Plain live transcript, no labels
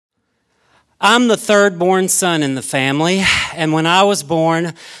I'm the third born son in the family, and when I was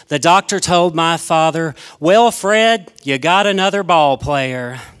born, the doctor told my father, "Well, Fred, you got another ball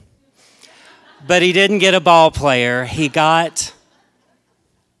player." But he didn't get a ball player, he got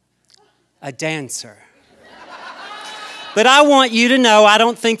a dancer. But I want you to know, I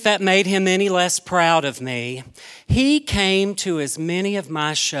don't think that made him any less proud of me. He came to as many of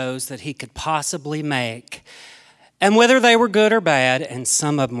my shows that he could possibly make. And whether they were good or bad, and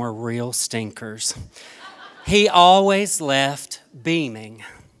some of them were real stinkers, he always left beaming.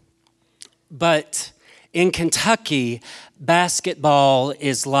 But in Kentucky, basketball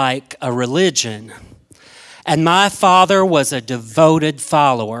is like a religion. And my father was a devoted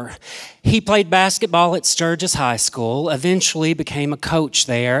follower. He played basketball at Sturgis High School, eventually became a coach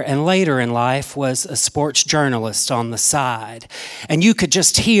there, and later in life was a sports journalist on the side. And you could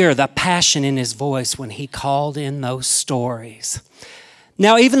just hear the passion in his voice when he called in those stories.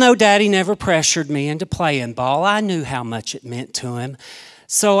 Now, even though Daddy never pressured me into playing ball, I knew how much it meant to him,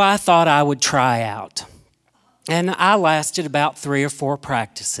 so I thought I would try out. And I lasted about 3 or 4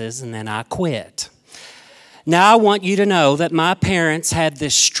 practices, and then I quit. Now, I want you to know that my parents had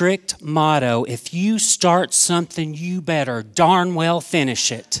this strict motto: if you start something, you better darn well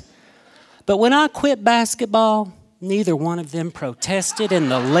finish it. But when I quit basketball, neither one of them protested in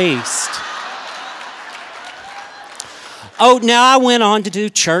the least. Oh, now I went on to do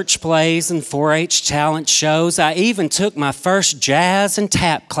church plays and 4-H talent shows. I even took my first jazz and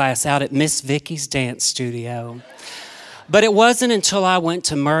tap class out at Miss Vicky's dance studio. But it wasn't until I went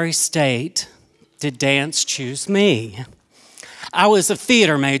to Murray State did dance choose me. I was a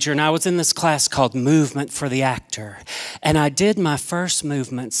theater major, and I was in this class called Movement for the Actor. And I did my first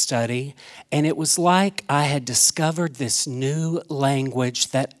movement study, and it was like I had discovered this new language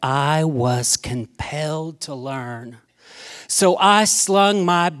that I was compelled to learn. So I slung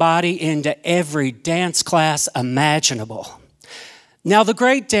my body into every dance class imaginable. Now, the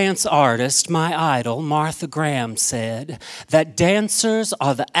great dance artist, my idol, Martha Graham, said that dancers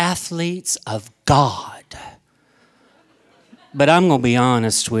are the athletes of God. But I'm going to be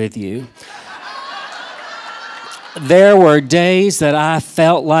honest with you. There were days that I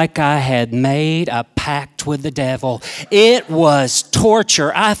felt like I had made a pact with the devil. It was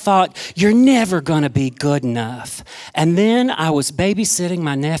torture. I thought, you're never going to be good enough. And then I was babysitting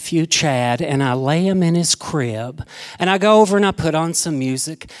my nephew, Chad, and I lay him in his crib. And I go over and I put on some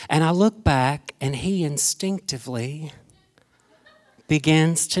music, and I look back, and he instinctively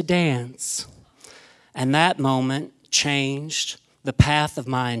begins to dance. And that moment changed the path of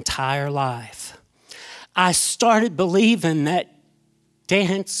my entire life. I started believing that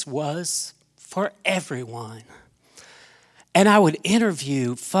dance was for everyone. And I would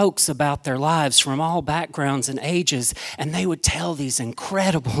interview folks about their lives from all backgrounds and ages, and they would tell these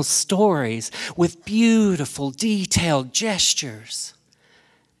incredible stories with beautiful, detailed gestures.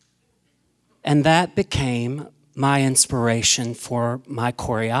 And that became my inspiration for my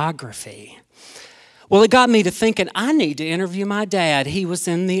choreography. Well, it got me to thinking, I need to interview my dad. He was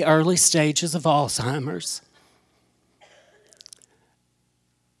in the early stages of Alzheimer's.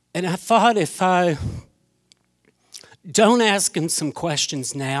 And I thought, if I don't ask him some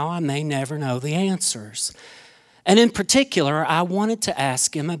questions now, I may never know the answers. And in particular, I wanted to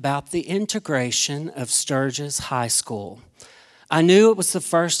ask him about the integration of Sturgis High School. I knew it was the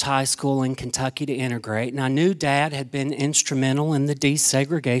first high school in Kentucky to integrate, and I knew Dad had been instrumental in the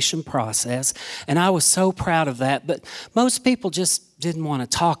desegregation process, and I was so proud of that, but most people just didn't want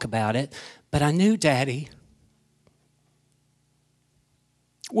to talk about it. But I knew Daddy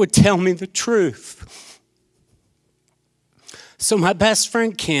would tell me the truth. So my best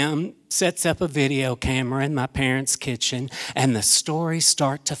friend Kim sets up a video camera in my parents' kitchen, and the stories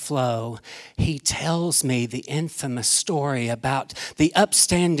start to flow. He tells me the infamous story about the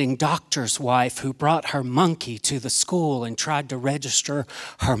upstanding doctor's wife who brought her monkey to the school and tried to register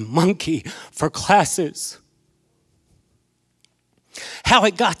her monkey for classes. How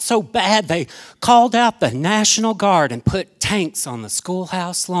it got so bad they called out the National Guard and put tanks on the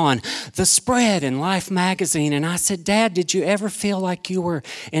schoolhouse lawn. The spread in Life magazine. And I said, Dad, did you ever feel like you were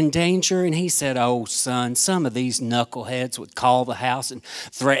in danger? And he said, oh, son, some of these knuckleheads would call the house and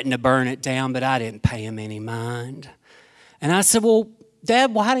threaten to burn it down, but I didn't pay him any mind. And I said, well,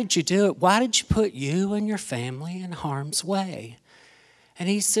 Dad, why did you do it? Why did you put you and your family in harm's way? And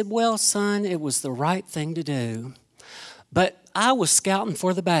he said, well, son, it was the right thing to do. But I was scouting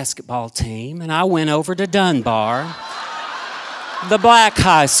for the basketball team, and I went over to Dunbar, the black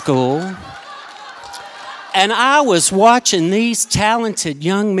high school, And I was watching these talented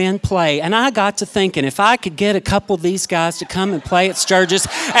young men play, and I got to thinking, if I could get a couple of these guys to come and play at Sturgis,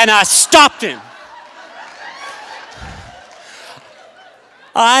 and I stopped him.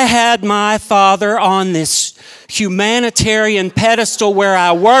 I had my father on this humanitarian pedestal where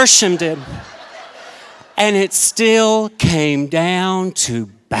I worshiped him, and it still came down to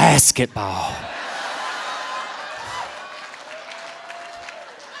basketball.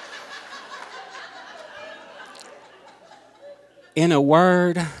 In a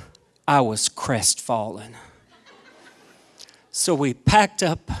word, I was crestfallen. So we packed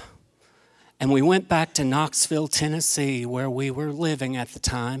up and we went back to Knoxville, Tennessee, where we were living at the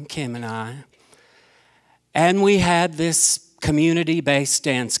time, Kim and I. And we had this community-based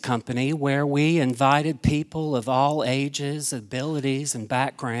dance company where we invited people of all ages, abilities, and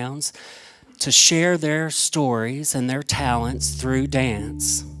backgrounds to share their stories and their talents through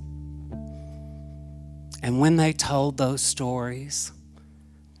dance. And when they told those stories,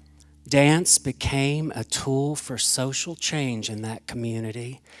 dance became a tool for social change in that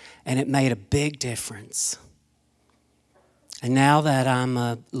community, and it made a big difference. And now that I'm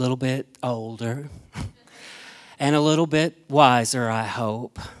a little bit older and a little bit wiser, I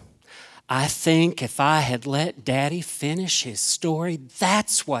hope, I think if I had let Daddy finish his story,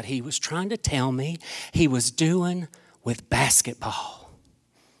 that's what he was trying to tell me he was doing with basketball.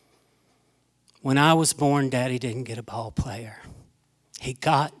 When I was born, Daddy didn't get a ball player. He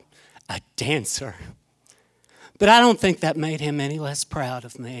got a dancer. But I don't think that made him any less proud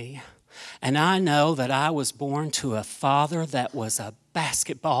of me. And I know that I was born to a father that was a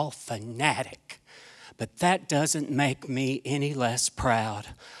basketball fanatic. But that doesn't make me any less proud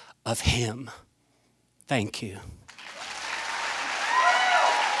of him. Thank you.